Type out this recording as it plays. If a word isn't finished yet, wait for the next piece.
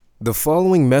The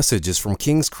following message is from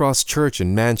King's Cross Church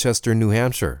in Manchester, New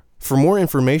Hampshire. For more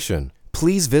information,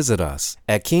 please visit us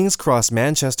at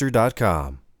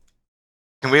kingscrossmanchester.com.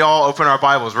 Can we all open our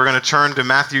Bibles? We're going to turn to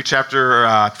Matthew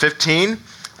chapter 15.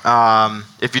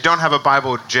 If you don't have a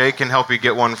Bible, Jay can help you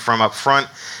get one from up front.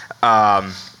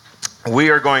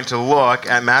 We are going to look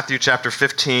at Matthew chapter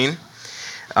 15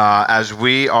 as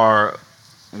we are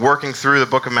working through the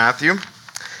book of Matthew.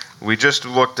 We just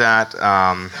looked at,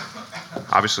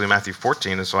 obviously, Matthew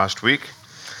 14 this last week.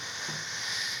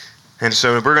 And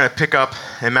so we're going to pick up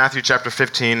in Matthew chapter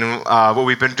 15. What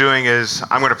we've been doing is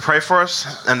I'm going to pray for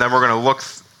us, and then we're going to look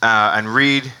and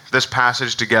read this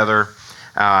passage together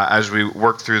as we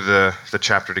work through the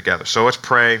chapter together. So let's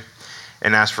pray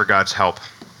and ask for God's help.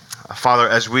 Father,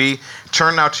 as we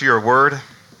turn now to your word,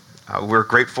 we're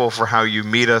grateful for how you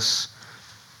meet us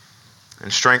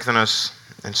and strengthen us.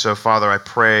 And so, Father, I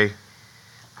pray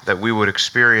that we would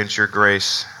experience your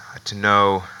grace to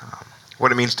know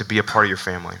what it means to be a part of your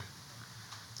family,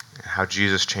 and how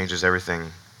Jesus changes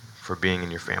everything for being in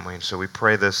your family. And so we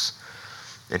pray this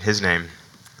in his name.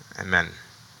 Amen.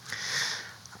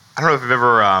 I don't know if you've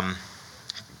ever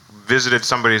visited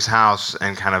somebody's house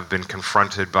and kind of been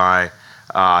confronted by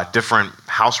different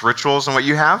house rituals and what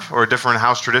you have, or different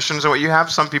house traditions and what you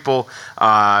have. Some people,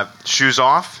 shoes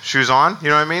off, shoes on, you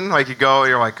know what I mean? Like you go,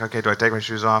 you're like, okay, do I take my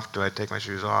shoes off? Do I take my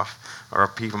shoes off? Or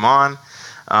keep them on?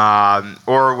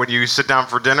 Or when you sit down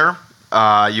for dinner,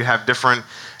 you have different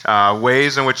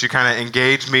ways in which you kind of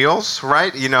engage meals,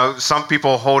 right? You know, some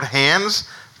people hold hands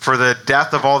for the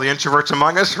death of all the introverts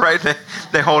among us, right?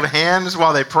 They hold hands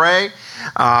while they pray.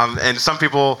 And some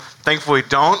people, thankfully,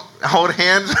 don't hold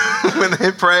hands when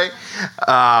they pray.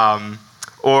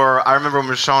 Or I remember when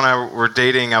Michelle and I were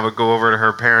dating, I would go over to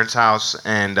her parents' house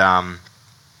and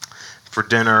for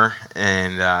dinner,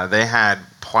 and they had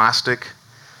plastic,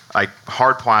 like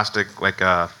hard plastic, like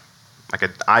an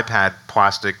iPad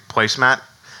plastic placemat.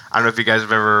 I don't know if you guys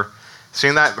have ever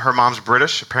seen that. Her mom's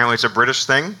British. Apparently, it's a British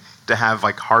thing to have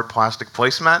like hard plastic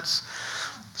placemats.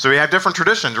 So we have different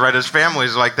traditions, right? As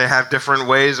families, like they have different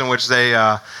ways in which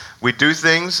we do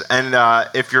things. And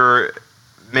if you're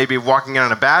maybe walking in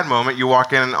on a bad moment, you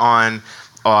walk in on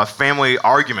family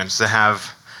arguments that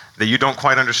you don't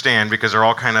quite understand, because they're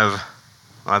all kind of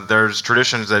there's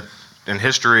traditions that in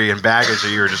history and baggage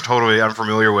that you're just totally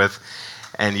unfamiliar with,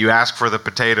 and you ask for the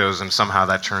potatoes, and somehow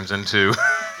that turns into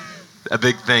a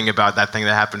big thing about that thing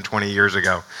that happened 20 years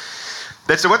ago.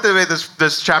 That's what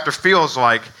this chapter feels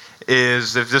like.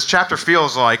 Is if this chapter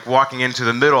feels like walking into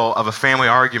the middle of a family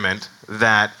argument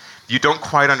that you don't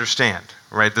quite understand,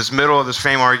 right? This middle of this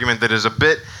family argument that is a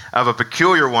bit of a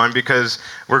peculiar one, because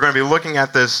we're going to be looking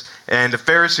at this, and the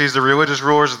Pharisees, the religious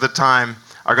rulers of the time,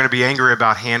 are going to be angry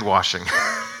about hand washing,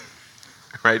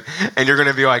 right? And you're going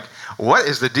to be like, what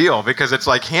is the deal? Because it's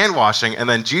like hand washing, and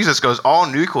then Jesus goes all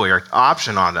nuclear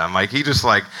option on them. Like he just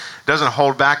like doesn't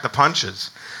hold back the punches.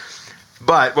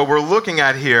 But what we're looking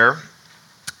at here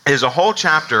is a whole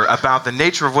chapter about the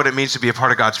nature of what it means to be a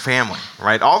part of God's family,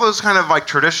 right? All those kind of like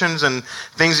traditions and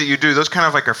things that you do, those kind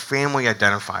of like are family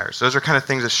identifiers. Those are kind of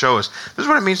things that show us this is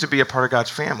what it means to be a part of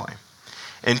God's family.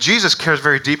 And Jesus cares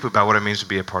very deeply about what it means to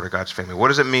be a part of God's family. What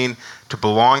does it mean to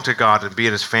belong to God and be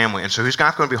in his family? And so he's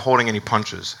not going to be holding any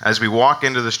punches. As we walk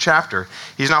into this chapter,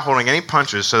 he's not holding any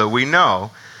punches, so that we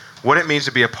know what it means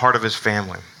to be a part of his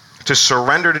family. To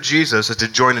surrender to Jesus is to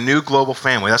join a new global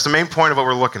family. That's the main point of what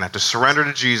we're looking at. To surrender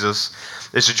to Jesus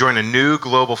is to join a new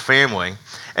global family.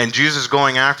 And Jesus is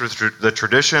going after the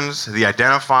traditions, the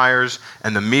identifiers,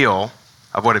 and the meal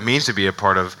of what it means to be a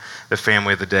part of the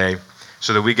family of the day,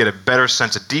 so that we get a better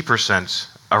sense, a deeper sense,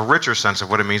 a richer sense of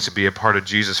what it means to be a part of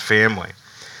Jesus' family.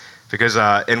 Because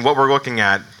in what we're looking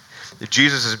at,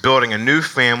 Jesus is building a new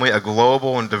family, a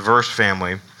global and diverse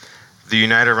family. They're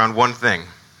united around one thing.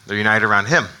 They're united around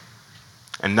him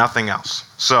and nothing else.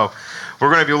 So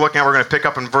we're going to pick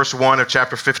up in verse 1 of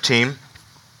chapter 15.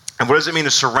 And what does it mean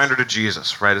to surrender to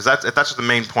Jesus, right? That's the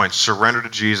main point, surrender to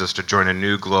Jesus to join a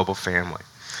new global family.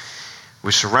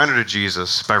 We surrender to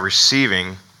Jesus by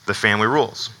receiving the family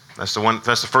rules. That's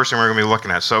the first thing we're going to be looking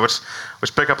at. So let's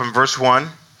pick up in verse 1.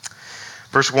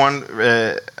 Verse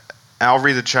 1, I'll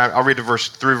read the verse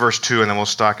through verse 2, and then we'll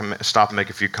stop and make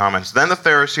a few comments. Then the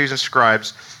Pharisees and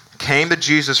scribes came to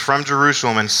Jesus from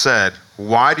Jerusalem and said,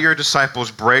 "Why do your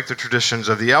disciples break the traditions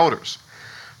of the elders?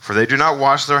 For they do not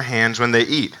wash their hands when they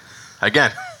eat."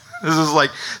 Again, this is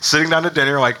like sitting down to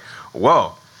dinner, like,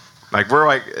 whoa. Like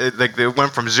they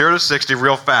went from 0 to 60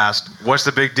 real fast. What's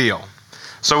the big deal?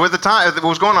 So at the time, what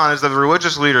was going on is that the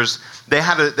religious leaders, they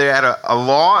had a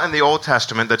law in the Old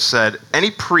Testament that said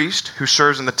any priest who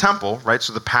serves in the temple, right,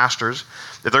 so the pastors,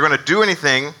 if they're going to do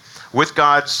anything with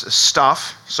God's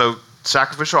stuff, so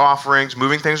sacrificial offerings,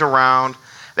 moving things around.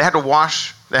 They had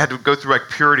to go through like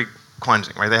purity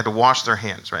cleansing, right? They had to wash their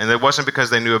hands, right? And it wasn't because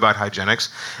they knew about hygienics.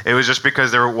 It was just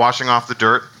because they were washing off the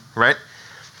dirt, right?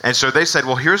 And so they said,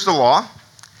 well, here's the law,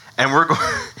 and we're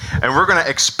going to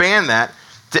expand that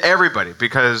to everybody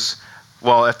because,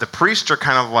 well, if the priests are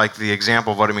kind of like the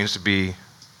example of what it means to be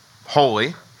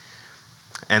holy,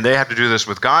 and they have to do this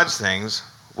with God's things,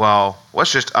 well,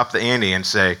 let's just up the ante and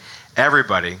say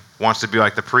everybody wants to be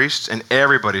like the priests, and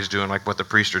everybody's doing like what the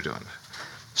priests are doing.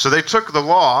 So they took the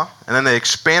law, and then they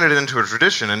expanded it into a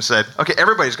tradition and said, okay,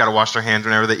 everybody's got to wash their hands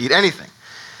whenever they eat anything.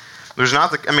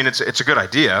 It's a good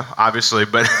idea, obviously,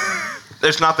 but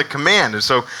it's not the command. And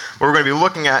so what we're going to be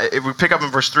looking at, if we pick up in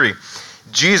verse 3,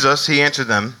 Jesus, he answered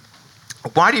them,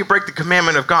 why do you break the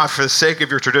commandment of God for the sake of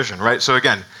your tradition, right? So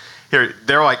again, here,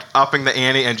 they're like upping the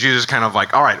ante, and Jesus kind of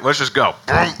like, all right, let's just go.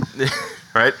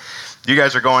 Right? You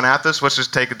guys are going at this, let's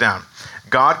just take it down.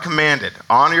 God commanded,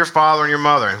 honor your father and your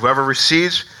mother, and whoever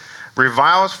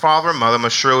reviles father or mother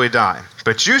must surely die.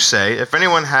 But you say, if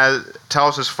anyone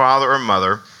tells his father or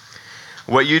mother,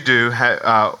 what you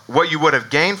would have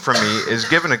gained from me is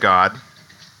given to God,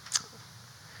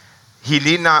 he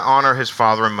need not honor his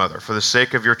father or mother. For the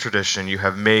sake of your tradition, you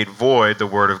have made void the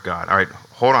word of God. All right,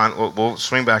 hold on. We'll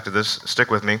swing back to this. Stick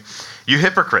with me. You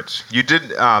hypocrites. You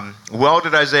did well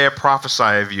did Isaiah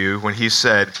prophesy of you when he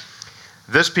said,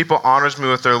 this people honors me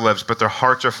with their lips, but their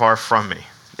hearts are far from me.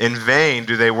 In vain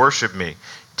do they worship me,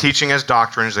 teaching as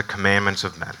doctrines the commandments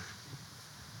of men.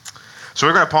 So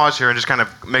we're going to pause here and just kind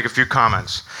of make a few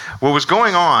comments. What was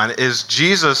going on is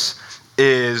Jesus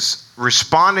is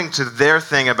responding to their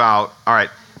thing about, all right,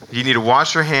 you need to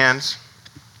wash your hands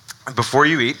before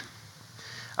you eat,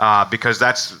 because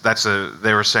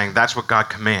they were saying that's what God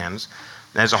commands.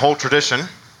 There's a whole tradition,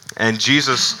 and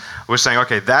Jesus was saying,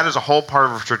 okay, that is a whole part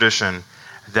of a tradition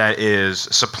that is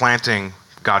supplanting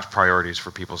God's priorities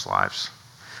for people's lives.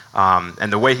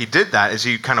 And the way he did that is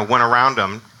he kind of went around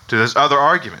them to this other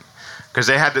argument, because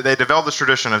they developed this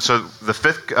tradition of, so the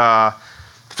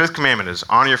fifth commandment is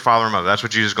honor your father and mother. That's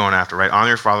what Jesus is going after, right? Honor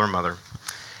your father and mother.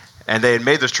 And they had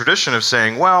made this tradition of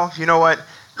saying, well, you know what?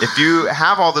 If you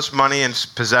have all this money and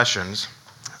possessions,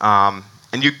 and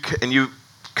you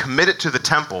commit it to the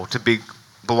temple to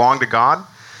belong to God,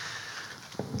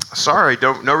 sorry,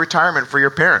 no retirement for your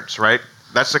parents, right?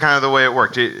 That's the kind of the way it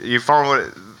worked. You follow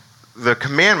what the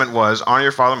commandment was, honor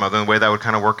your father and mother, and the way that would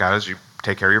kind of work out is you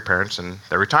take care of your parents and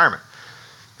their retirement.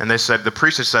 And the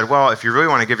priest had said, well, if you really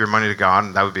want to give your money to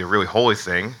God, that would be a really holy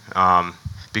thing,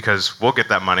 because we'll get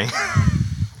that money,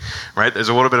 right? There's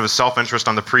a little bit of a self-interest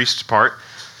on the priest's part.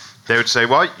 They would say,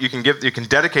 well, you can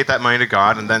dedicate that money to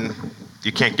God, and then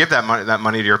you can't give that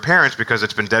money to your parents because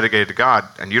it's been dedicated to God,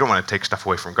 and you don't want to take stuff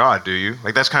away from God, do you?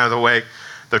 Like, that's kind of the way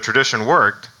the tradition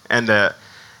worked, and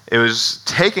it was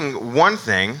taking one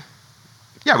thing,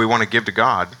 yeah, we want to give to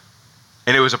God,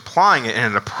 and it was applying it in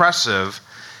an oppressive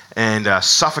and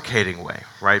suffocating way,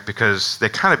 right? Because they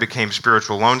kind of became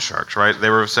spiritual loan sharks, right? They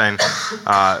were saying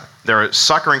they were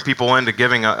suckering people into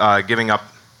giving up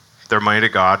their money to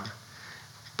God,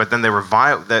 but then they were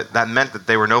that meant that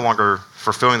they were no longer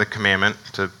fulfilling the commandment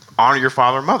to honor your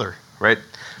father and mother, right?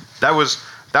 That was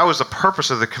the purpose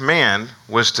of the command,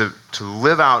 was to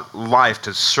live out life,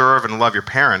 to serve and love your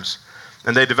parents.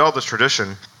 And they developed this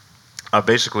tradition of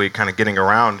basically kind of getting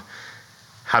around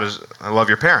how to love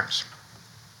your parents.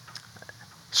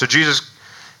 So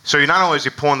you're not only is he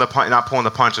not pulling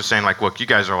the punch of saying like, look, you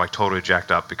guys are like totally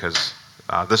jacked up because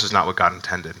this is not what God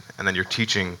intended, and then you're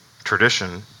teaching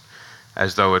tradition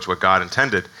as though it's what God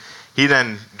intended. He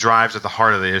then drives at the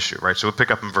heart of the issue, right? So we'll pick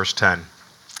up in verse 10.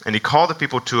 And he called the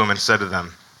people to him and said to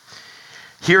them,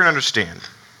 hear and understand.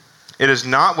 It is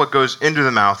not what goes into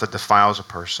the mouth that defiles a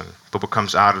person, but what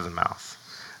comes out of the mouth.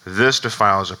 This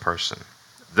defiles a person.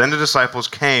 Then the disciples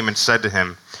came and said to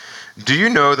him, do you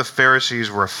know the Pharisees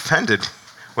were offended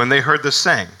when they heard this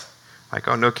saying? Like,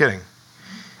 oh, no kidding.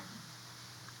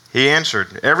 He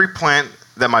answered, every plant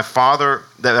that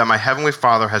my heavenly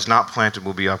Father has not planted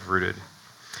will be uprooted.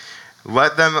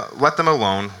 Let them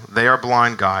alone. They are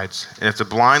blind guides, and if the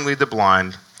blind lead the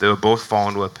blind, they will both fall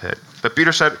into a pit. But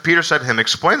Peter said to him,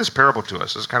 explain this parable to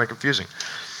us. It's kind of confusing.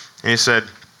 And he said,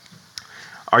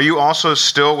 are you also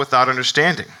still without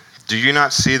understanding? Do you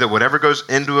not see that whatever goes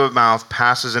into a mouth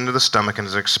passes into the stomach and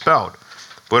is expelled?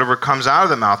 Whatever comes out of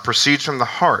the mouth proceeds from the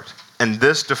heart, and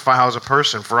this defiles a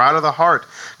person. For out of the heart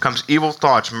comes evil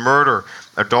thoughts, murder,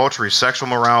 adultery, sexual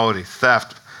morality,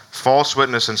 theft, false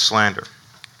witness, and slander.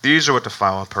 These are what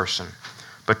defile a person.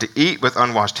 But to eat with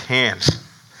unwashed hands,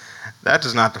 that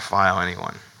does not defile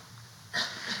anyone.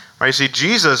 Right? You see,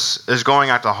 Jesus is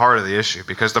going at the heart of the issue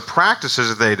because the practices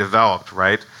that they developed,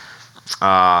 right?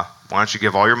 Why don't you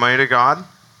give all your money to God?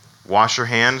 Wash your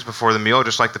hands before the meal,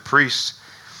 just like the priests.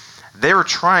 They were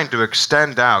trying to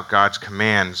extend out God's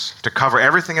commands to cover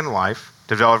everything in life,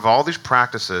 to develop all these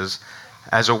practices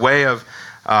as a way of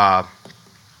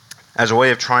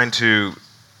trying to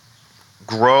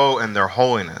grow in their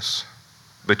holiness.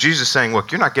 But Jesus is saying,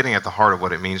 look, you're not getting at the heart of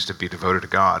what it means to be devoted to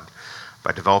God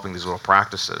by developing these little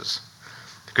practices.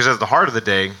 Because at the heart of the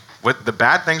day, what the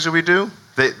bad things that we do,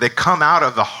 they come out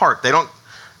of the heart.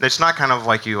 It's not kind of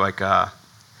like you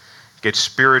get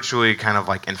spiritually kind of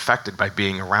like infected by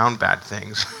being around bad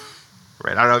things.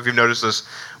 Right? I don't know if you've noticed this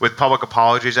with public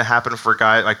apologies that happen for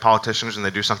guys like politicians when they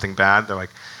do something bad. They're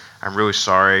like, I'm really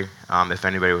sorry if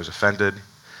anybody was offended.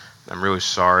 I'm really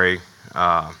sorry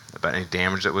about any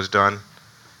damage that was done.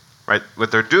 Right?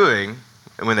 What they're doing,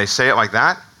 and when they say it like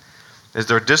that, is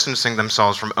they're distancing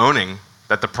themselves from owning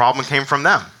that the problem came from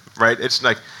them. Right? It's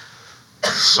like,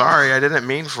 sorry, I didn't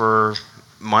mean for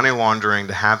money laundering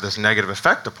to have this negative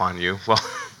effect upon you. Well,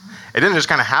 it didn't just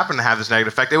kind of happen to have this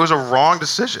negative effect. It was a wrong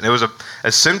decision. It was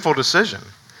a sinful decision.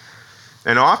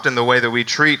 And often the way that we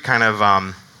treat kind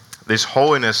of these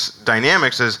holiness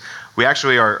dynamics is we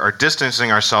actually are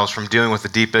distancing ourselves from dealing with the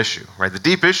deep issue, right? The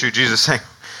deep issue, Jesus is saying,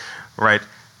 right?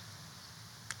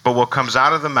 But what comes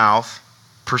out of the mouth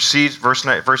proceeds, verse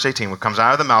 18, what comes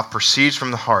out of the mouth proceeds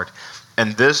from the heart,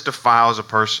 and this defiles a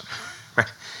person.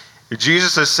 Right?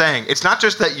 Jesus is saying, it's not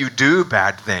just that you do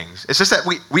bad things, it's just that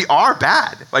we are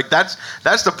bad. Like that's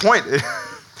the point.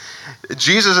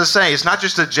 Jesus is saying, it's not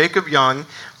just that Jacob Young,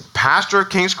 pastor of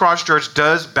King's Cross Church,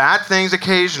 does bad things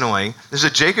occasionally. It's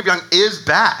that Jacob Young is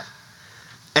bad.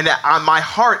 And my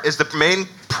heart is the main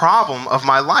problem of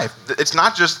my life. It's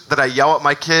not just that I yell at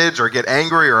my kids or get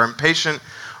angry or impatient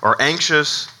or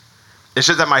anxious. It's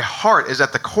just that my heart is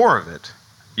at the core of it.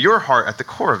 Your heart at the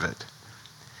core of it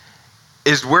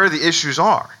is where the issues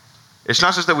are. It's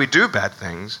not just that we do bad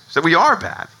things, it's that we are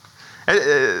bad.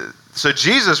 So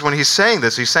Jesus, when he's saying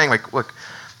this, he's saying like, look,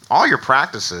 all your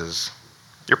practices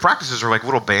are like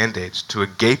little Band-Aids to a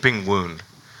gaping wound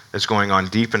that's going on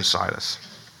deep inside us.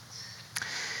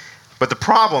 But the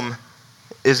problem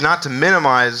is not to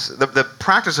minimize, the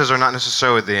practices are not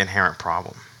necessarily the inherent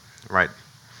problem, right?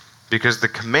 Because the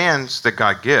commands that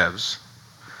God gives,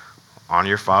 honor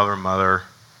your father and mother,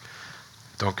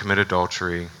 don't commit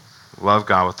adultery, love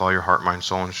God with all your heart, mind,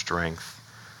 soul, and strength,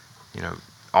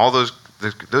 all those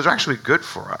are actually good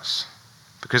for us.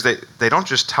 Because they don't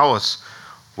just tell us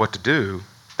what to do,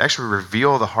 they actually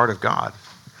reveal the heart of God.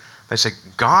 They say,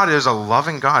 God is a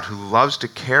loving God who loves to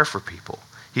care for people.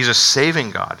 He's a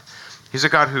saving God. He's a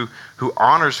God who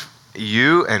honors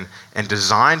you and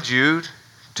designed you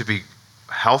to be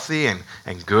healthy and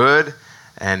good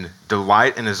and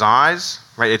delight in his eyes.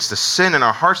 Right? It's the sin in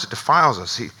our hearts that defiles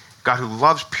us. God who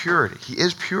loves purity. He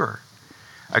is pure.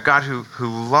 A God who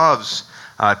loves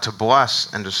to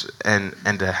bless and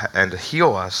to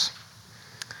heal us.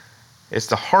 It's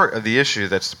the heart of the issue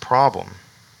that's the problem.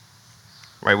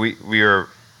 Right? We are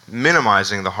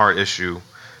minimizing the heart issue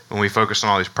when we focus on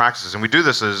all these practices. And we do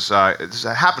this this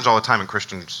happens all the time in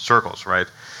Christian circles, right?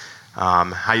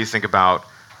 How you think about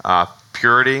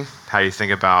purity, how you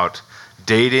think about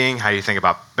dating, how you think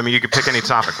about, you could pick any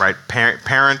topic, right?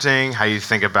 Parenting, how you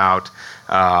think about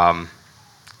how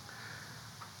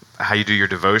you do your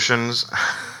devotions,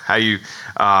 how you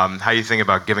think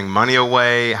about giving money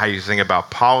away, how you think about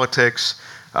politics.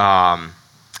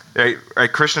 Right?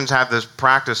 Christians have this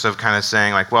practice of kind of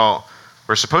saying like, well,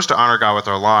 we're supposed to honor God with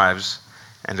our lives,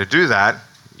 and to do that,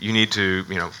 you need to,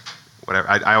 whatever.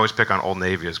 I always pick on Old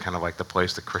Navy as kind of like the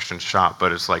place that Christians shop,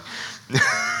 but it's like,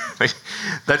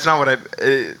 that's not what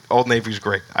Old Navy's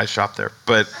great. I shop there.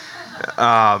 But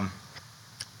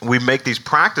we make these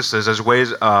practices as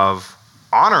ways of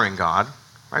honoring God,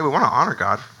 right? We want to honor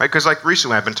God, right? Because like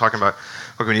recently I've been talking about,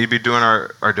 look, we need to be doing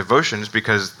our devotions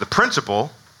because the principle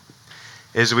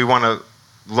is we want to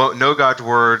know God's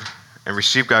word and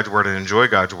receive God's word and enjoy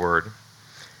God's word.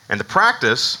 And the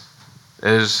practice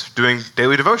is doing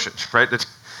daily devotions, right?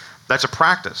 That's a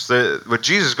practice. What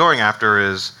Jesus is going after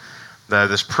is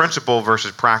this principle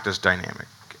versus practice dynamic.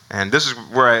 And this is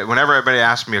where whenever everybody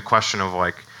asks me a question of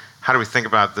like, how do we think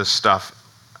about this stuff?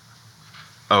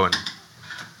 Owen,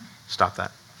 stop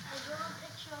that. I drew a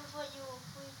picture of what you were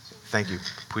preaching. Thank you.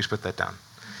 Please put that down.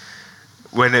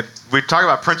 When we talk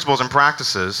about principles and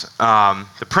practices,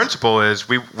 the principle is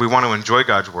we want to enjoy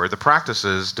God's word. The practice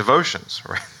is devotions,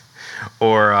 right?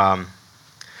 Or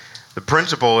the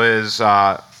principle is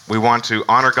we want to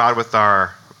honor God with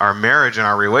our marriage and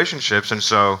our relationships. And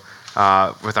so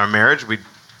with our marriage, we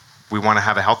we want to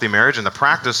have a healthy marriage, and the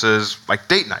practice is like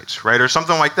date nights, right? Or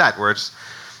something like that,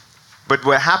 but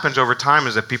what happens over time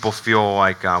is that people feel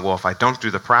like, well, if I don't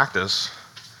do the practice,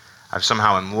 I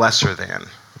somehow am lesser than,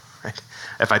 right?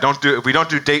 If we don't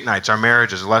do date nights, our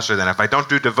marriage is lesser than. If I don't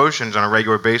do devotions on a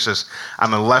regular basis,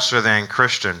 I'm a lesser than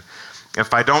Christian.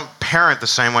 If I don't parent the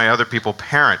same way other people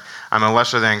parent, I'm a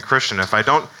lesser than Christian.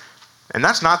 And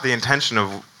that's not the intention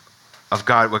of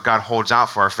God, what God holds out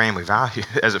for our family value,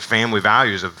 as a family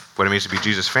values of what it means to be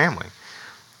Jesus' family.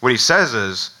 What he says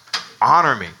is,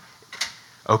 honor me,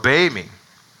 obey me,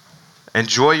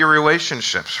 enjoy your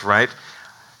relationships, right?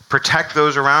 Protect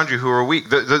those around you who are weak.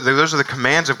 Those are the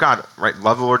commands of God, right?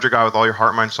 Love the Lord your God with all your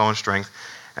heart, mind, soul, and strength,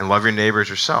 and love your neighbor as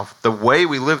yourself. The way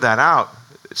we live that out,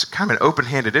 it's kind of an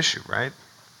open-handed issue, right?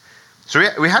 So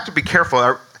we have to be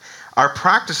careful. Our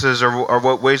practices are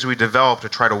what ways we develop to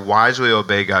try to wisely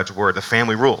obey God's word, the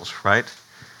family rules, right?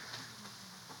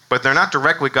 But they're not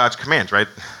directly God's commands, right?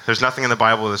 There's nothing in the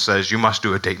Bible that says you must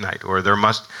do a date night, or you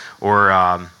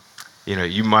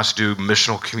must do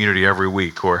missional community every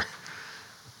week. Or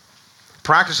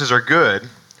practices are good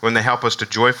when they help us to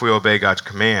joyfully obey God's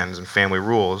commands and family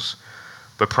rules,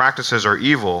 but practices are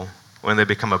evil when they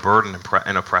become a burden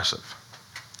and oppressive.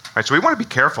 Right, so we want to be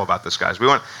careful about this, guys. We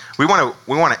want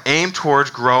to aim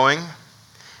towards growing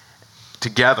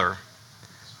together,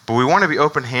 but we want to be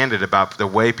open-handed about the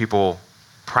way people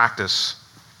practice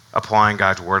applying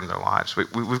God's word in their lives.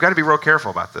 We've got to be real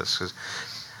careful about this, because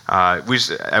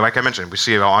like I mentioned, we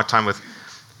see it all the time with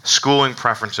schooling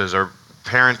preferences or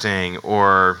parenting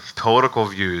or political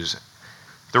views.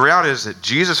 The reality is that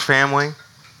Jesus' family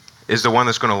is the one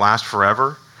that's going to last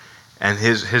forever, and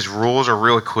his rules are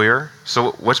really clear.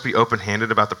 So let's be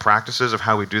open-handed about the practices of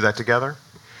how we do that together.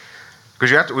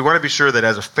 Because we want to be sure that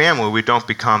as a family, we don't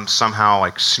become somehow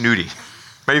like snooty.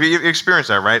 Maybe you experience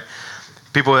that, right?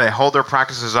 People that hold their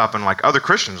practices up, and like other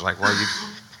Christians, like, well,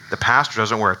 the pastor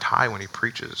doesn't wear a tie when he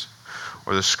preaches,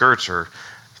 or the skirts are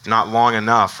not long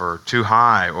enough or too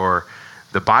high, or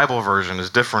the Bible version is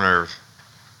different, or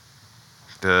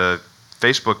the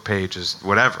Facebook page is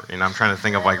whatever. I'm trying to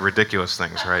think of like ridiculous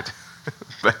things, right?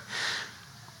 But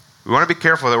we want to be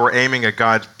careful that we're aiming at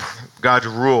God's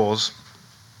rules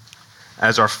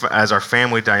as our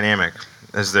family dynamic,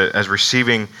 as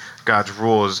receiving God's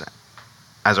rules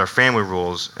as our family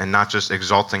rules, and not just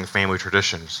exalting family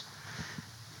traditions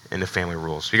into family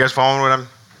rules. You guys following what I'm?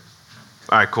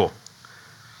 All right, cool.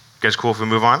 You guys cool if we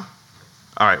move on?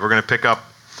 All right, we're going to pick up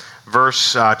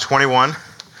verse 21.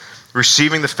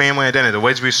 Receiving the family identity. The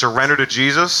ways we surrender to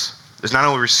Jesus is not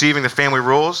only receiving the family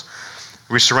rules,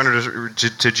 we surrender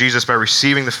to Jesus by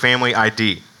receiving the family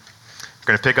ID. We're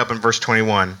going to pick up in verse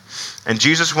 21. And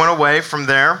Jesus went away from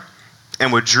there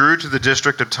and withdrew to the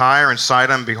district of Tyre and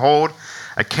Sidon. Behold,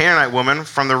 a Canaanite woman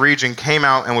from the region came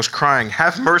out and was crying,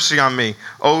 "Have mercy on me,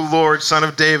 O Lord, Son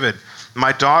of David.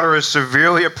 My daughter is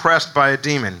severely oppressed by a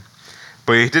demon."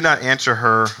 But he did not answer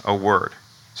her a word.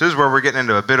 So this is where we're getting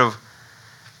into a bit of,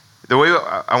 the way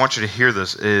I want you to hear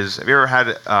this is, have you ever had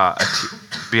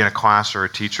be in a class or a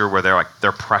teacher where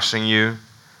they're pressing you?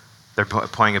 They're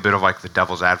playing a bit of like the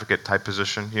devil's advocate type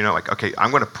position. Like, okay,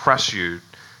 I'm going to press you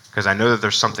because I know that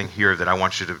there's something here that I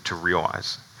want you to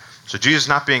realize. So Jesus is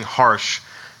not being harsh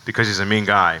because he's a mean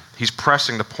guy. He's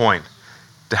pressing the point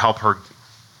to help her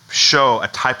show a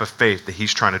type of faith that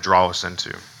he's trying to draw us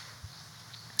into.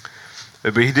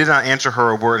 But he did not answer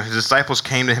her a word. His disciples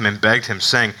came to him and begged him,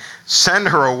 saying, "Send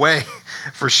her away,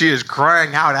 for she is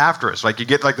crying out after us." Like, you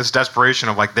get like this desperation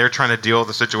of like they're trying to deal with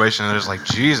the situation, and they're just like,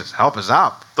 "Jesus, help us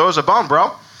out. Throw us a bone,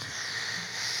 bro."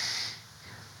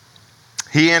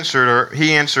 He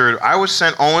answered, "I was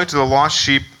sent only to the lost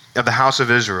sheep of the house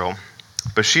of Israel."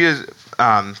 But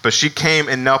she came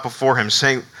and knelt before him,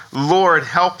 saying, "Lord,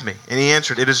 help me." And he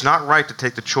answered, "It is not right to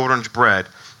take the children's bread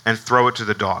and throw it to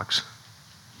the dogs."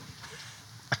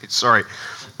 Sorry,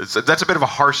 that's a bit of a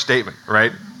harsh statement,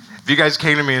 right? If you guys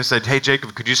came to me and said, "Hey,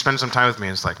 Jacob, could you spend some time with me?"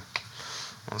 And it's like,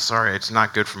 well, sorry, it's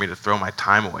not good for me to throw my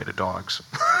time away to dogs.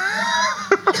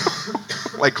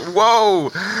 Like,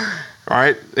 whoa. All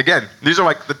right, again, these are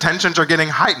like, the tensions are getting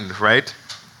heightened, right?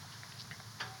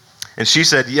 And she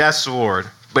said, "Yes, Lord,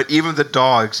 but even the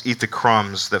dogs eat the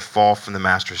crumbs that fall from the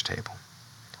master's table."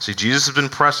 See, Jesus has been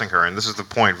pressing her, and this is the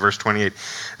point, verse 28.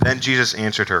 Then Jesus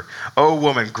answered her, "O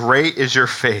woman, great is your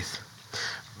faith.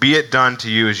 Be it done to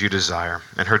you as you desire."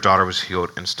 And her daughter was healed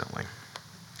instantly.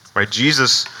 Right?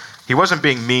 Jesus, he wasn't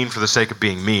being mean for the sake of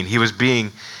being mean. He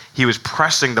was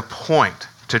pressing the point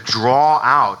to draw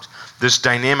out this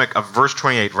dynamic of verse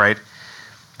 28, right?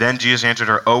 Then Jesus answered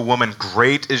her, "O woman,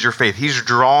 great is your faith." He's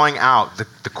drawing out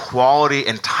the quality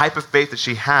and type of faith that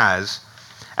she has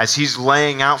as he's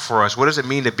laying out for us, what does it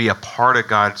mean to be a part of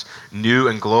God's new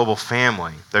and global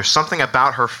family? There's something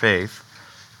about her faith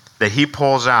that he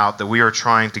pulls out that we are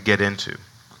trying to get into.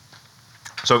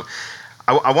 So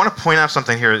I want to point out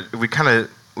something here.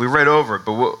 We read over it,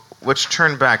 but let's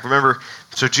turn back. Remember,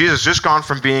 so Jesus just gone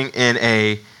from being in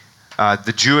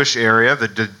the Jewish area,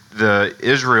 the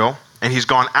Israel, and he's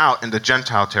gone out into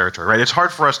Gentile territory, right? It's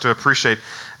hard for us to appreciate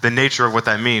the nature of what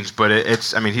that means, but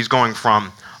he's going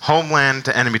from homeland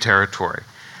to enemy territory.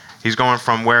 He's going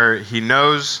from where he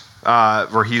knows,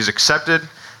 where he's accepted,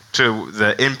 to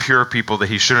the impure people that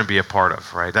he shouldn't be a part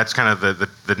of, right? That's kind of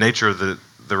the nature of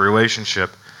the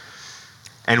relationship.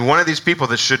 And one of these people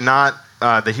that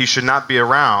he should not be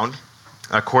around,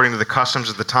 according to the customs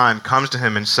of the time, comes to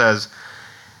him and says,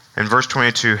 in verse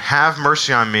 22, "Have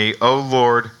mercy on me, O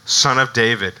Lord, Son of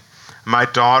David. My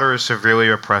daughter is severely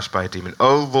oppressed by a demon.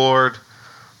 O Lord,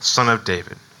 Son of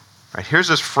David." Right? Here's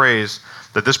this phrase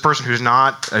that this person who's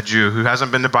not a Jew, who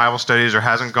hasn't been to Bible studies or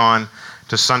hasn't gone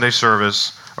to Sunday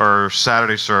service or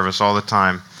Saturday service all the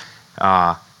time,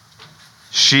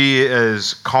 she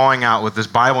is calling out with this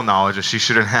Bible knowledge that she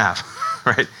shouldn't have,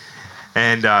 right?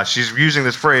 And she's using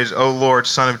this phrase, "O Lord,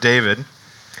 Son of David,"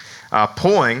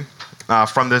 pulling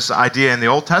from this idea in the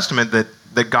Old Testament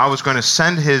that God was going to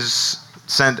send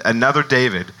another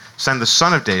David, send the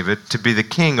son of David to be the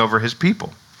king over his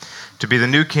people, to be the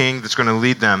new king that's going to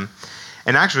lead them.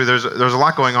 And actually, there's a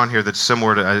lot going on here that's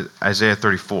similar to Isaiah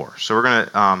 34. So we're going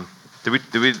to,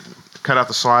 did we cut out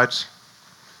the slides?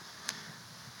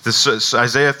 This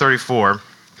Isaiah 34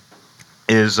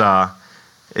 is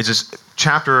this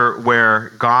chapter where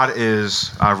God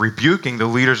is rebuking the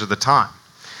leaders of the time.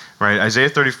 Right, Isaiah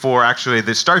 34 actually,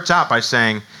 this starts out by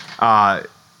saying,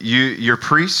 your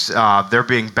priests, they're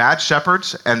being bad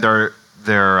shepherds, and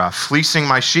they're fleecing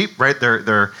my sheep. Right,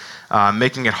 they're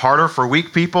making it harder for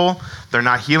weak people. They're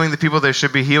not healing the people they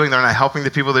should be healing. They're not helping the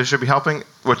people they should be helping,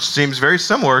 which seems very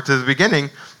similar to the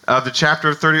beginning of the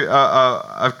chapter 30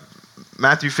 of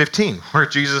Matthew 15, where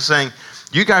Jesus is saying,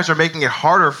 "You guys are making it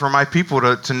harder for my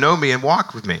people to know me and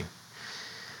walk with me."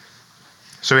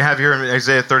 So we have here in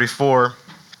Isaiah 34.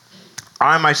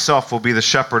 "I myself will be the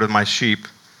shepherd of my sheep."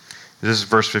 This is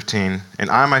verse 15. "And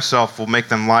I myself will make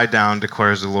them lie down,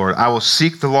 declares the Lord. I will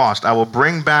seek the lost. I will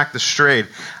bring back the strayed.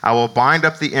 I will bind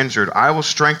up the injured. I will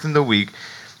strengthen the weak,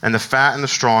 and the fat and the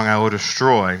strong I will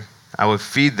destroy. I will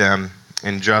feed them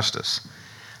in justice."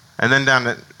 And then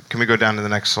can we go down to the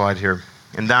next slide here?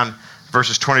 And down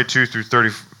verses 22 through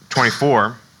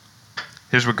 24,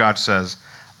 here's what God says.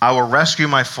 "I will rescue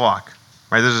my flock."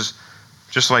 Right? This is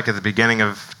just like at the beginning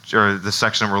of the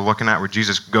section we're looking at where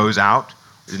Jesus goes out.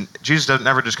 Jesus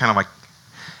never just kind of like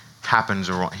happens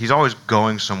around. He's always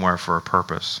going somewhere for a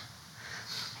purpose.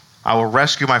 "I will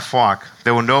rescue my flock.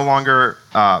 They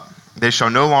shall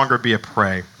no longer be a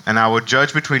prey. And I will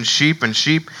judge between sheep,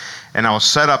 and I will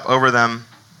set up over them,"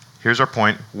 here's our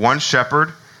point, "one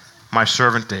shepherd, my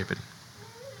servant David.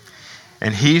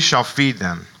 And he shall feed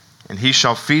them,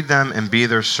 and be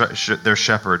their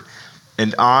shepherd.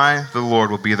 And I, the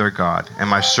Lord, will be their God, and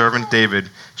my servant David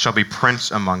shall be prince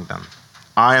among them.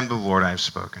 I am the Lord, I have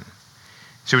spoken."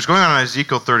 See, what's going on in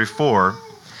Ezekiel 34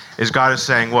 is God is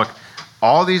saying, look,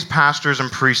 all these pastors and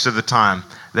priests of the time,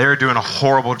 they're doing a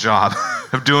horrible job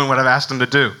of doing what I've asked them to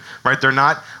do. Right? They're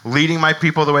not leading my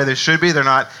people the way they should be. They're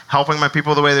not helping my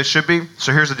people the way they should be.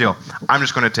 So here's the deal. I'm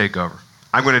just going to take over.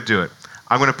 I'm going to do it.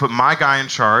 I'm going to put my guy in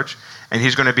charge, and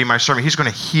he's going to be my servant. He's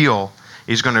going to heal.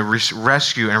 He's going to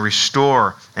rescue and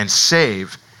restore and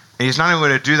save. And he's not only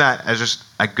going to do that as just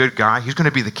a good guy. He's going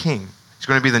to be the king. He's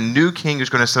going to be the new king who's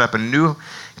going to set up a new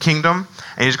kingdom.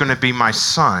 And he's going to be my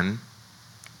son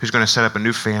who's going to set up a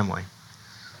new family.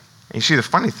 And you see, the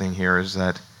funny thing here is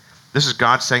that this is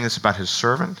God saying this about his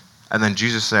servant, and then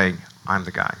Jesus saying, "I'm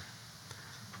the guy."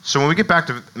 So when we get back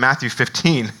to Matthew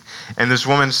 15, and this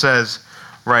woman says,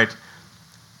 right,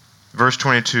 verse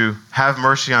 22, "Have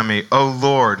mercy on me, O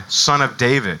Lord, Son of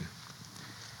David."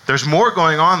 There's more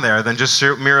going on there than just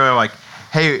merely like,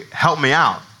 "Hey, help me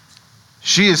out."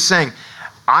 She is saying,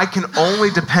 I can only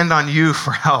depend on you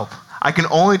for help. I can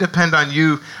only depend on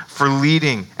you for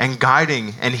leading and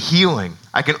guiding and healing.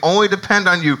 I can only depend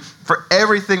on you for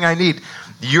everything I need.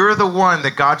 You're the one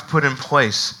that God's put in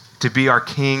place to be our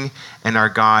King and our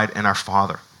guide and our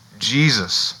Father.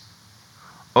 Jesus,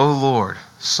 "O Lord,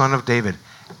 Son of David,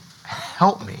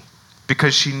 help me."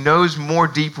 Because she knows more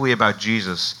deeply about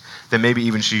Jesus than maybe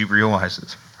even she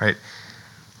realizes, right?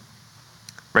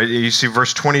 Right? You see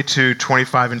verse 22,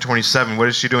 25, and 27. What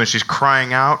is she doing? She's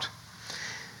crying out.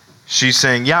 She's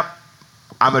saying, "Yep,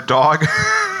 I'm a dog,"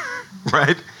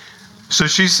 right? So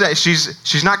she's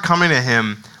not coming to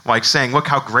him like saying, look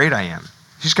how great I am.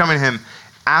 She's coming to him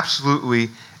absolutely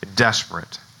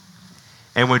desperate.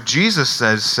 And what Jesus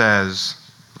says,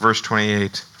 verse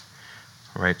 28,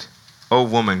 right, "O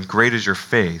woman, great is your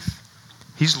faith."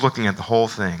 He's looking at the whole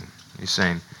thing. He's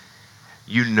saying,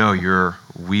 you know you're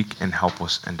weak and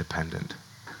helpless and dependent.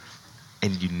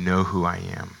 And you know who I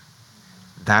am.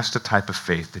 That's the type of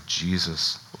faith that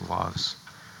Jesus loves.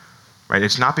 Right?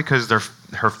 It's not because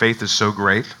her faith is so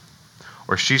great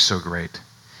or she's so great.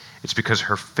 It's because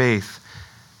her faith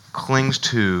clings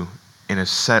to and is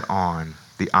set on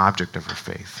the object of her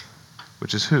faith,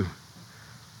 which is who?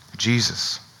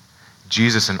 Jesus.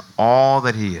 Jesus and all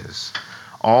that he is.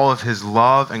 All of his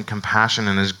love and compassion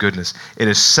and his goodness. It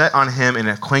is set on him and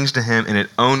it clings to him and it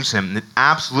owns him. And it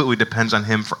absolutely depends on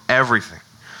him for everything.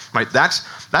 Right? That's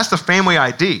the family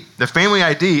ID. The family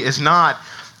ID is not,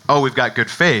 oh, we've got good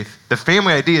faith. The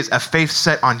family ID is a faith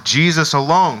set on Jesus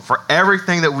alone for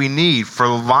everything that we need for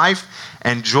life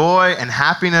and joy and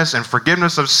happiness and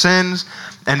forgiveness of sins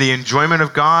and the enjoyment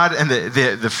of God and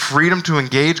the freedom to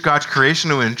engage God's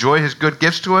creation, to enjoy his good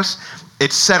gifts to us.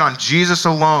 It's set on Jesus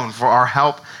alone for our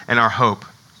help and our hope.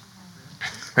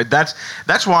 Right?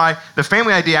 That's why the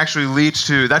family ID actually leads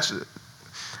to, that's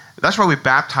why we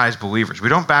baptize believers. We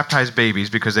don't baptize babies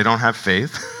because they don't have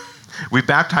faith. We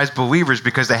baptize believers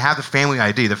because they have the family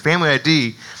ID. The family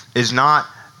ID is not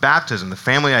baptism. The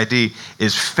family ID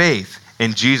is faith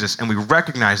in Jesus, and we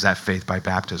recognize that faith by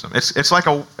baptism. It's like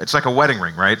a wedding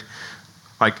ring, right?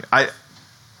 Like I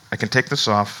can take this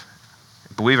off.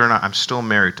 Believe it or not, I'm still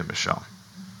married to Michelle.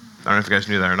 I don't know if you guys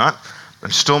knew that or not.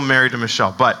 I'm still married to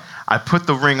Michelle, but I put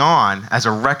the ring on as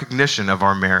a recognition of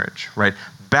our marriage, right?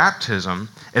 Baptism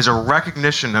is a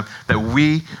recognition of that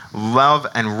we love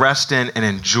and rest in and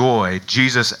enjoy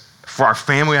Jesus for our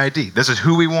family ID. This is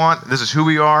who we want. This is who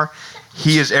we are.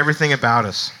 He is everything about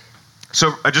us.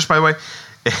 So just by the way,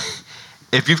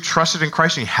 if you've trusted in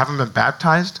Christ and you haven't been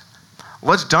baptized,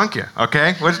 let's dunk you,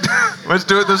 okay? Let's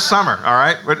do it this summer, all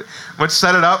right? Let's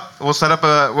set it up. We'll set up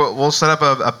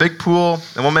a big pool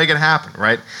and we'll make it happen,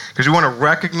 right? Because we want to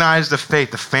recognize the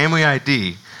faith, the family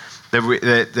ID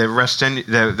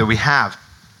that we have.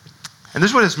 And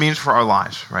this is what this means for our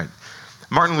lives, right?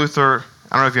 Martin Luther,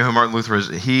 I don't know if you know who Martin Luther is.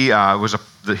 He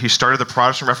started the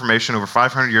Protestant Reformation over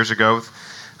 500 years ago.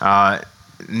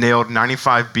 Nailed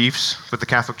 95 beefs with the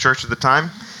Catholic Church at the time.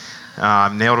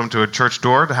 Nailed him to a church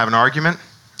door to have an argument.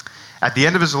 At the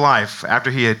end of his life,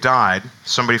 after he had died,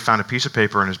 somebody found a piece of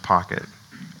paper in his pocket.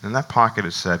 And in that pocket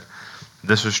it said,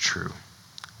 "This is true.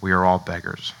 We are all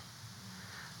beggars."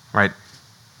 Right?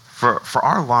 For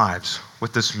our lives,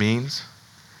 what this means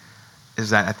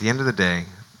is that at the end of the day,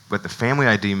 what the family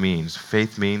ID means,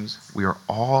 faith means, we are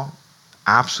all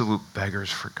absolute beggars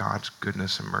for God's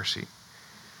goodness and mercy.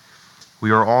 We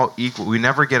are all equal. We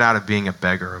never get out of being a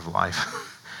beggar of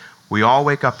life. We all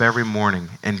wake up every morning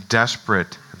in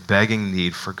desperate, begging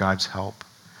need for God's help.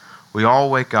 We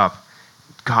all wake up,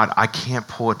 God, I can't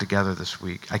pull it together this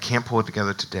week. I can't pull it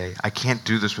together today. I can't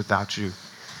do this without you.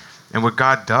 And what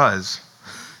God does,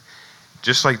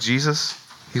 just like Jesus,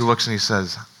 he looks and he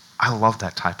says, I love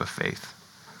that type of faith.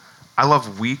 I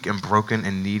love weak and broken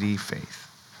and needy faith.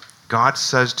 God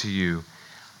says to you,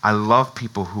 I love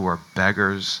people who are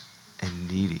beggars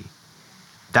and needy.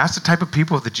 That's the type of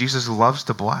people that Jesus loves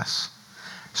to bless.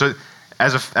 So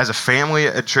as a family,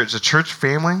 a church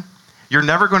family, you're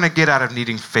never going to get out of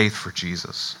needing faith for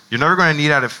Jesus. You're never going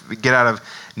to get out of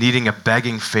needing a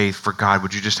begging faith for God.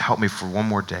 Would you just help me for one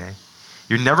more day?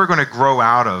 You're never going to grow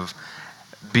out of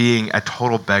being a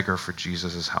total beggar for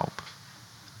Jesus' help.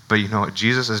 But you know what?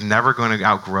 Jesus is never going to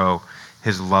outgrow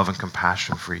his love and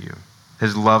compassion for you,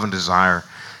 his love and desire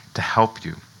to help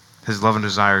you, his love and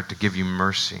desire to give you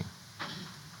mercy.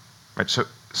 Right?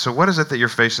 So what is it that you're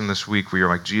facing this week where you're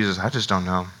like, Jesus, I just don't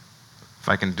know if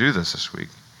I can do this week?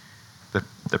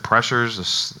 The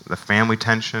pressures, the family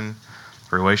tension,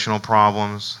 relational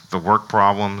problems, the work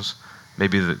problems,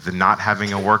 maybe the not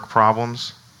having a work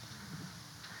problems.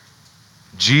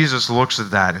 Jesus looks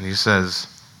at that and he says,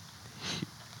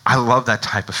 I love that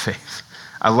type of faith.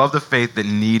 I love the faith that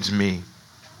needs me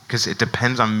because it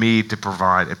depends on me to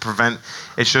provide.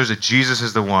 It shows that Jesus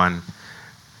is the one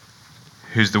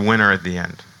who's the winner at the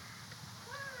end.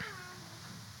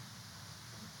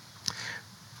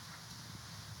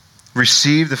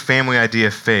 Receive the family idea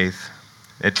of faith.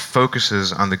 It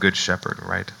focuses on the Good Shepherd,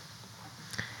 right?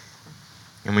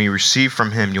 And when you receive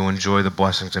from him, you'll enjoy the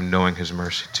blessings of knowing his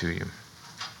mercy to you.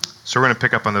 So we're going to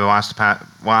pick up on the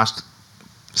last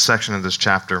section of this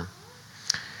chapter.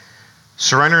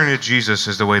 Surrendering to Jesus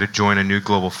is the way to join a new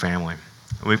global family.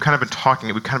 And we've kind of been talking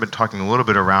a little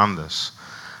bit around this.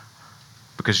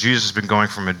 because Jesus has been going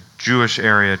from a Jewish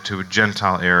area to a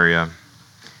Gentile area. And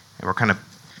we're kind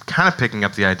of picking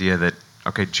up the idea that,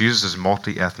 okay, Jesus is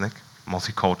multi-ethnic,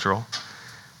 multicultural.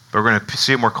 But we're going to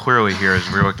see it more clearly here as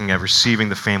we're looking at receiving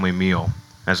the family meal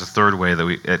as the third way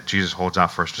that Jesus holds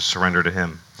out for us to surrender to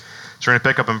him. So we're going to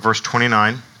pick up in verse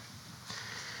 29.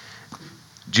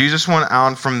 Jesus went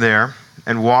out from there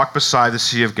and walked beside the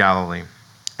Sea of Galilee.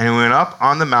 And he went up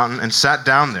on the mountain and sat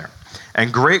down there.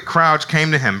 And great crowds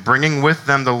came to him, bringing with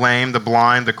them the lame, the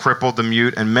blind, the crippled, the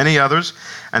mute, and many others.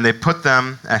 And they put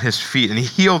them at his feet, and he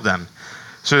healed them.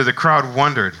 So the crowd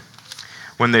wondered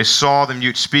when they saw the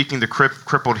mute speaking, the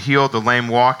crippled healed, the lame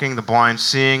walking, the blind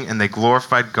seeing, and they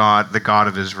glorified God, the God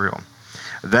of Israel.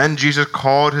 Then Jesus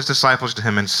called his disciples to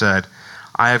him and said,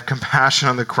 I have compassion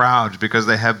on the crowds, because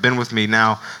they have been with me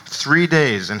now 3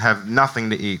 days and have nothing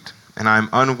to eat. And I am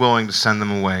unwilling to send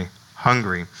them away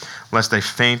hungry, lest they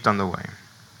faint on the way.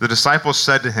 The disciples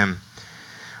said to him,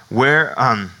 Where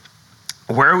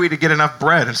are we to get enough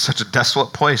bread in such a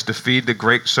desolate place to feed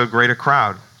so great a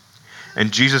crowd?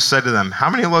 And Jesus said to them,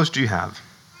 How many loaves do you have?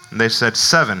 And they said,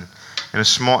 7, and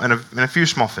a few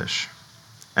small fish.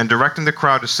 And directing the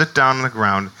crowd to sit down on the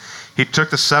ground, he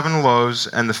took the 7 loaves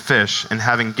and the fish, and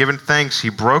having given thanks, he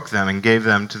broke them and gave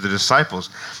them to the disciples.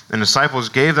 And the disciples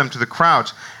gave them to the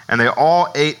crowds, and they all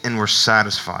ate and were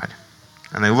satisfied.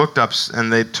 And they looked up,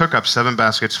 and they took up 7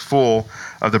 baskets full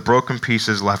of the broken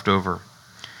pieces left over.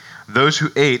 Those who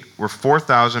ate were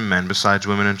 4,000 men, besides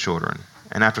women and children.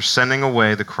 And after sending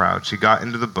away the crowds, he got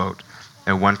into the boat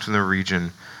and went to the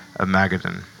region of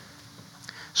Magadan.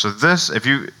 So this, if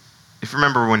you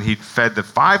remember when he fed the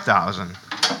 5,000,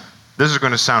 this is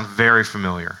going to sound very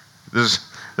familiar. There's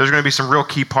going to be some real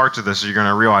key parts of this that you're going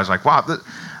to realize, like, wow,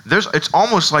 it's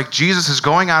almost like Jesus is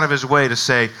going out of his way to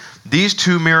say these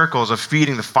 2 miracles of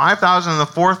feeding the 5,000 and the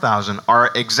 4,000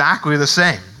 are exactly the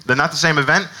same. They're not the same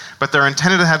event, but they're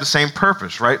intended to have the same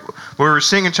purpose, right? What we were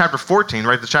seeing in chapter 14,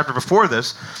 right, the chapter before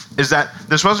this, is that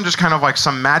this wasn't just kind of like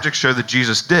some magic show that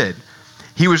Jesus did.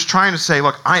 He was trying to say,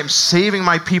 look, I am saving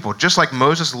my people. Just like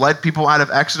Moses led people out of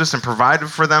Exodus and provided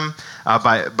for them,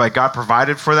 by God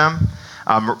provided for them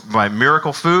by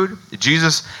miracle food,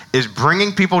 Jesus is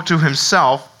bringing people to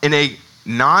himself in a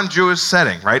non-Jewish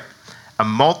setting, right? A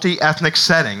multi-ethnic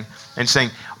setting, and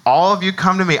saying, all of you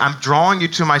come to me. I'm drawing you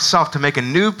to myself to make a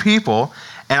new people,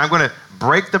 and I'm going to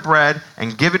break the bread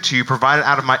and give it to you, provided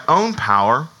out of my own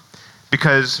power.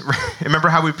 Because remember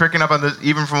how we were picking up on this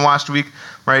even from last week,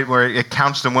 right, where it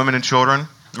counts the women and children,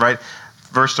 right?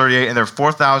 Verse 38, and there are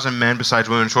 4,000 men besides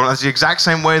women and children. That's the exact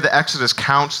same way the Exodus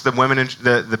counts the women and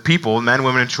the people, men,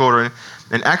 women, and children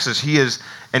in Exodus. He is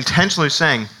intentionally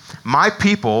saying, my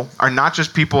people are not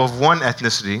just people of one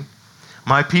ethnicity.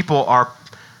 My people are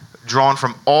drawn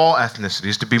from all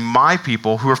ethnicities to be my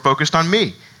people who are focused on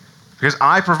me, because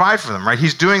I provide for them, right?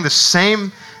 He's doing the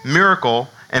same miracle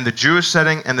in the Jewish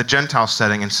setting and the Gentile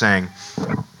setting and saying,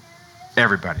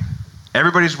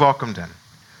 everybody's welcomed in.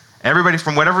 Everybody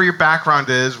from whatever your background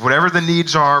is, whatever the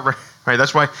needs are, right?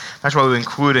 That's why we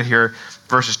included here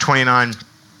verses 29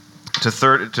 to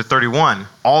 31.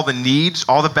 All the needs,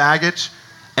 all the baggage,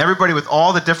 everybody with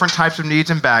all the different types of needs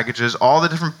and baggages, all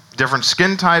the different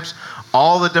skin types,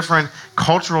 all the different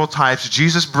cultural types,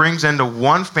 Jesus brings into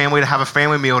one family to have a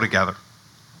family meal together.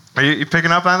 Are you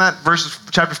picking up on that?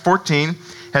 Chapter 14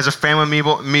 has a family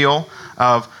meal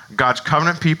of God's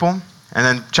covenant people. And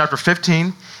then chapter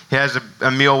 15, he has a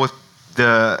meal with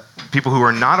the people who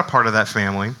are not a part of that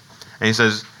family. And he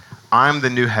says, I'm the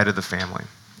new head of the family.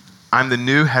 I'm the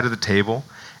new head of the table,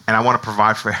 and I want to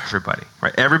provide for everybody.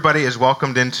 Right? Everybody is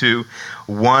welcomed into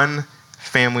one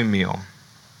family meal.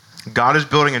 God is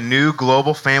building a new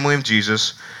global family of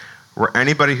Jesus where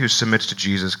anybody who submits to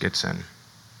Jesus gets in.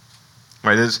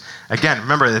 Right? Again,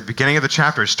 remember, at the beginning of the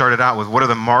chapter, it started out with what are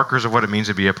the markers of what it means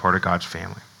to be a part of God's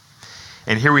family.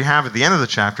 And here we have at the end of the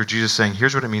chapter, Jesus saying,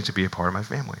 here's what it means to be a part of my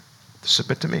family.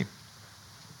 Submit to me.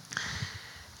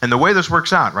 And the way this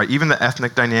works out, right? Even the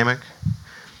ethnic dynamic,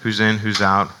 who's in, who's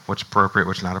out, what's appropriate,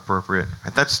 what's not appropriate,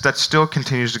 right? That still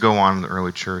continues to go on in the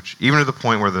early church, even to the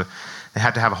point where they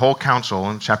had to have a whole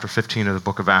council in chapter 15 of the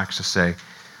book of Acts to say,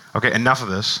 okay, enough of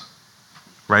this,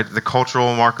 right? The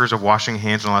cultural markers of washing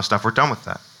hands and all that stuff, we're done with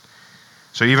that.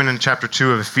 So even in chapter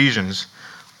 2 of Ephesians,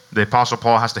 the Apostle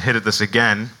Paul has to hit at this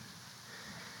again,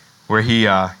 where he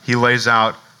lays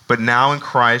out, but now in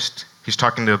Christ, he's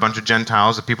talking to a bunch of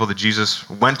Gentiles, the people that Jesus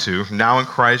went to. Now in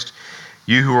Christ,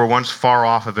 you who were once far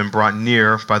off have been brought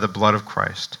near by the blood of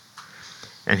Christ.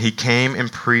 And he came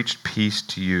and preached peace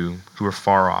to you who are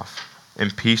far off,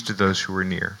 and peace to those who are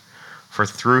near. For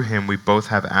through him we both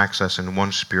have access in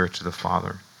one Spirit to the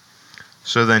Father.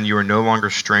 So then you are no longer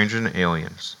strangers and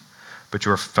aliens, but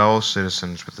you are fellow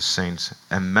citizens with the saints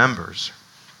and members,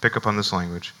 pick up on this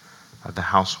language, of the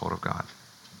household of God.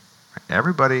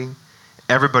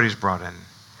 Everybody's brought in.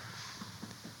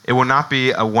 It will not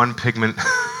be a one pigment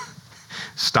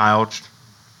styled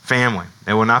family.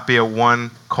 It will not be a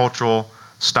one cultural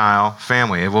style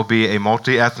family. It will be a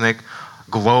multi-ethnic,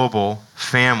 global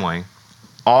family,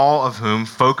 all of whom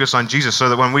focus on Jesus. So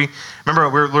that when remember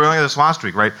we were learning this last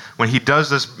week, right? When he does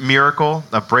this miracle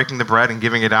of breaking the bread and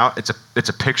giving it out, it's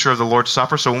a picture of the Lord's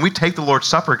Supper. So when we take the Lord's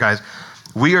Supper, guys,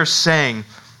 we are saying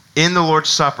in the Lord's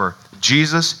Supper,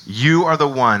 Jesus, you are the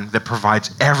one that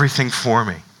provides everything for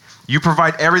me. You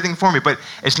provide everything for me, but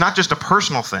it's not just a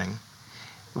personal thing.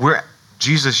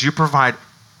 Jesus, you provide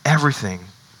everything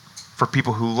for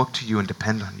people who look to you and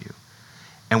depend on you.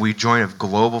 And we join a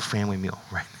global family meal,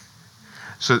 right?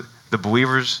 So the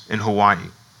believers in Hawaii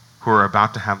who are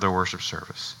about to have their worship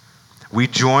service, we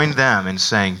join them in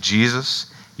saying,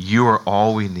 Jesus, you are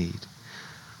all we need.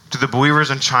 To the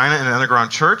believers in China and the underground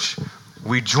church,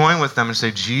 we join with them and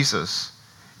say, Jesus,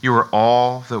 you are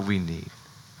all that we need.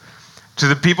 To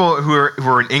the people who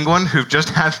are in England who've just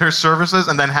had their services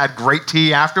and then had great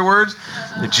tea afterwards,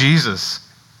 Jesus,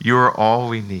 you are all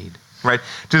we need. Right?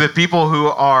 To the people who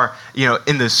are,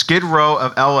 in the Skid Row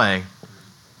of LA,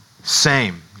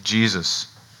 same, Jesus,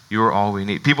 you are all we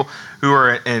need. People who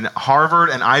are in Harvard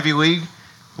and Ivy League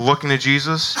looking to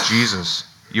Jesus, Jesus,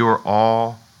 you are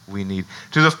all we need.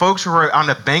 To the folks who are on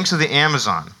the banks of the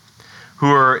Amazon,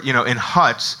 who are, in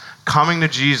huts, coming to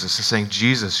Jesus and saying,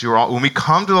 Jesus, you are all. When we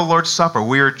come to the Lord's Supper,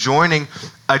 we are joining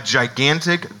a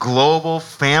gigantic global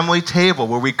family table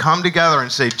where we come together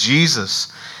and say,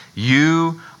 Jesus,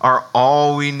 you are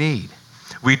all we need.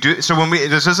 We do so when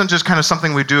this isn't just kind of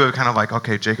something we do, kind of like,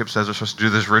 okay, Jacob says we're supposed to do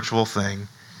this ritual thing.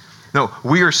 No,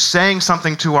 we are saying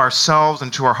something to ourselves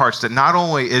and to our hearts that not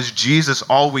only is Jesus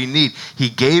all we need, he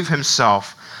gave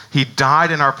himself, he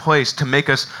died in our place to make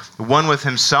us one with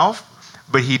himself,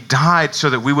 but he died so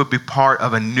that we would be part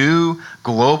of a new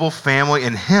global family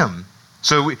in him.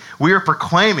 So we are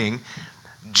proclaiming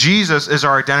Jesus is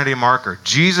our identity marker.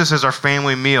 Jesus is our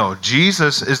family meal.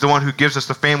 Jesus is the one who gives us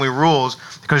the family rules,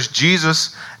 because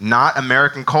Jesus, not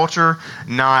American culture,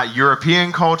 not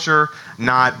European culture,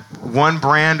 not one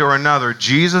brand or another.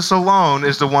 Jesus alone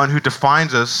is the one who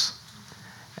defines us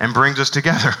and brings us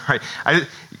together. Right? You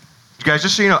guys,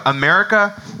 just so you know,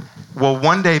 America will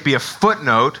one day be a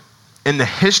footnote in the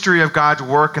history of God's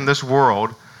work in this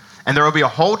world, and there will be a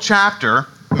whole chapter,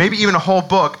 maybe even a whole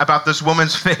book about this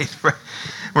woman's faith, right?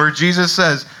 Where Jesus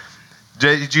says,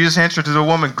 Jesus answered to the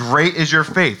woman, great is your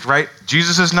faith, right?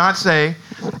 Jesus does not say,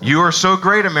 you are so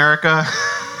great, America.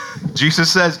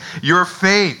 Jesus says, your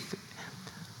faith.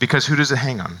 Because who does it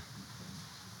hang on?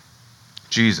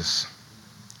 Jesus.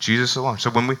 Jesus alone. So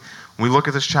when we look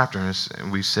at this chapter and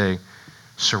we say,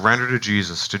 surrender to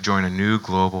Jesus to join a new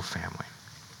global family,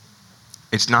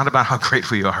 it's not about how great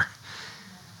we are.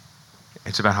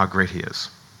 It's about how great he is.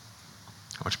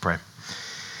 Let's pray.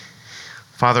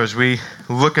 Father, as we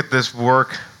look at this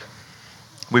work,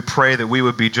 we pray that we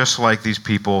would be just like these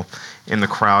people in the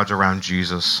crowds around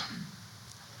Jesus,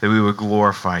 that we would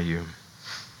glorify you.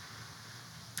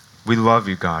 We love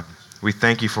you, God. We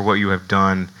thank you for what you have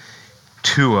done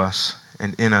to us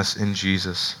and in us in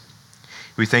Jesus.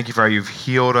 We thank you for how you've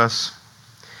healed us.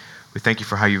 We thank you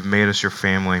for how you've made us your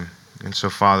family. And so,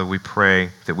 Father, we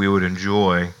pray that we would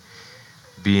enjoy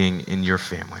being in your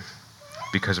family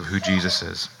because of who Jesus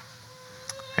is.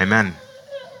 Amen.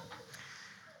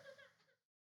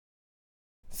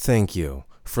 Thank you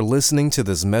for listening to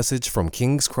this message from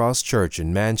King's Cross Church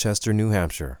in Manchester, New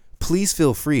Hampshire. Please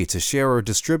feel free to share or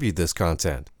distribute this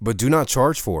content, but do not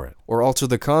charge for it or alter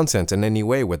the content in any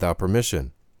way without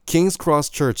permission. King's Cross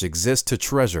Church exists to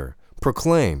treasure,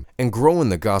 proclaim, and grow in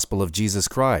the gospel of Jesus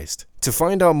Christ. To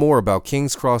find out more about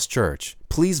King's Cross Church,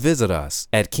 please visit us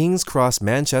at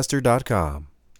kingscrossmanchester.com.